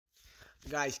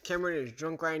Guys, Cameron is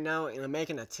drunk right now and I'm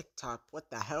making a TikTok. What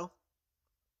the hell?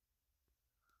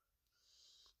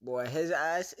 Boy, his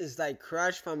ass is like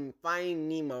Crush from Finding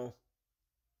Nemo.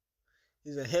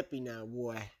 He's a hippie now,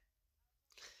 boy.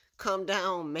 Calm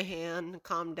down, man.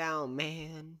 Calm down,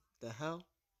 man. The hell?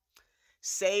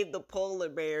 Save the polar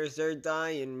bears. They're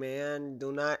dying, man.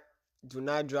 Do not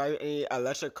drive any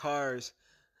electric cars.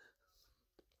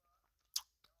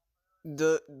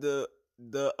 The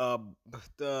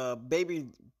baby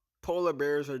polar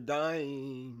bears are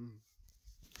dying.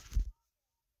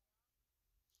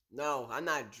 No, I'm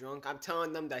not drunk. I'm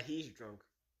telling them that he's drunk.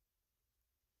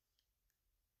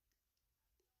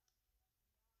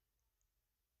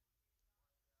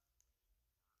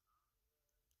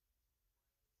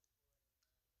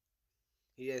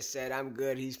 He just said, I'm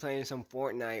good. He's playing some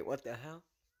Fortnite. What the hell?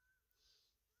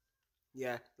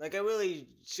 Yeah, like I really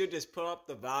should just put up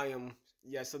the volume.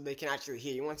 Yeah, so they can actually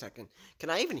hear you. 1 second. Can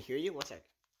I even hear you? 1 second.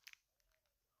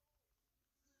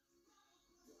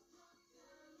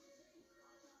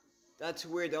 That's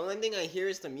weird. The only thing I hear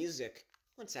is the music.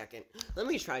 1 second. Let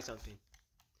me try something.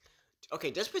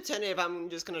 Okay, just pretend if I'm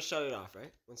just gonna shut it off,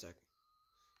 right? 1 second.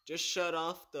 Just shut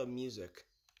off the music.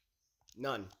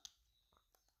 None.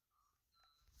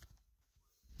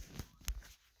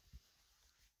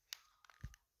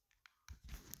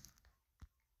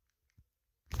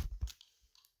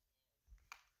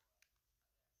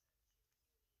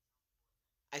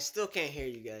 I still can't hear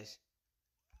you guys.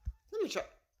 Let me try.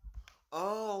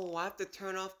 Oh, I have to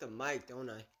turn off the mic, don't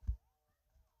I? I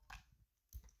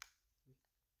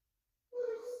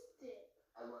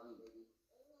love you, baby.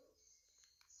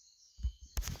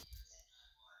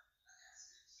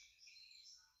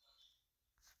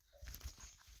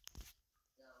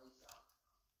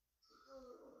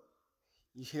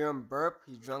 You hear him burp?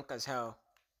 He's drunk as hell.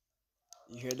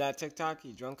 You hear that TikTok?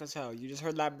 He's drunk as hell. You just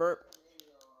heard that burp?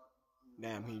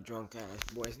 Damn, he drunk ass,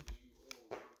 boys.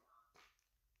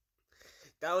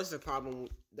 That was the problem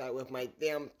that with my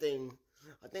damn thing.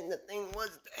 I think the thing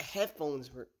was the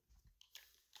headphones were.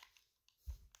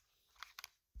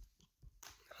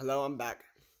 Hello, I'm back.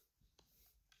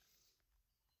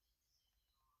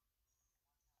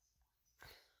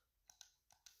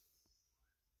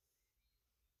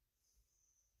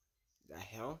 The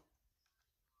hell?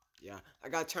 Yeah, I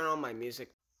gotta turn on my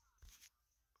music.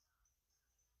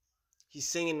 He's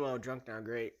singing while drunk now,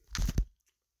 great.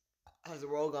 Has the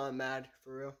world gone mad,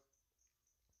 for real?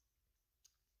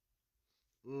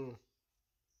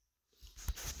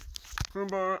 Peanut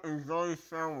butter and jelly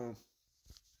sandwich.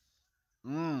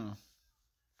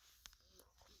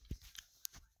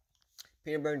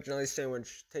 Peanut butter and jelly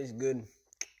sandwich tastes good.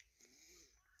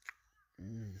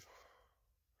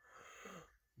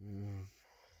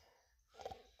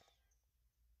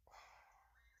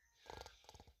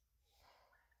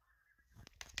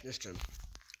 This time.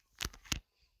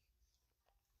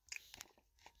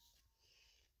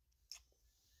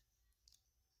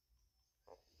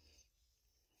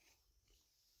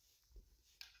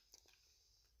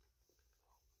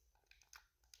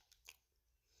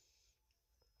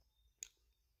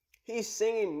 He's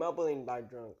singing mumbling by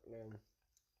drunk, man.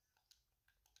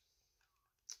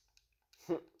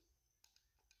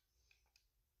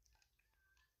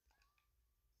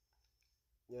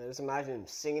 Yeah, just imagine him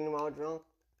singing while drunk.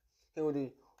 He would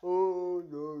be, what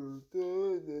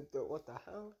the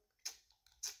hell?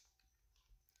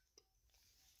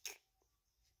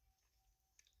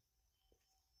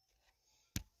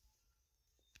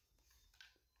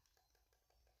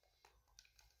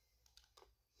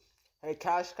 Hey,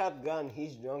 Cash Cop Gun,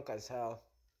 he's drunk as hell.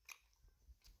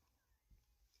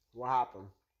 What happened?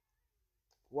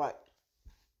 What?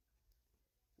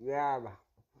 Yeah,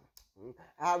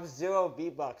 I have 0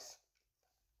 V-Bucks.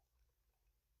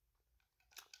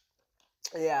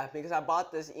 Yeah, because I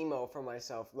bought this emote for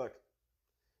myself. Look.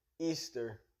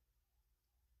 Easter.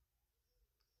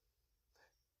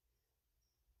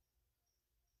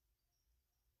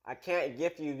 I can't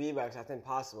gift you V-Bucks. That's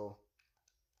impossible.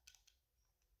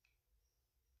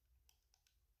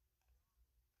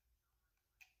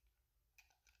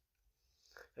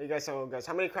 Hey guys, so guys,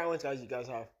 how many crown wins guys you guys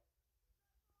have?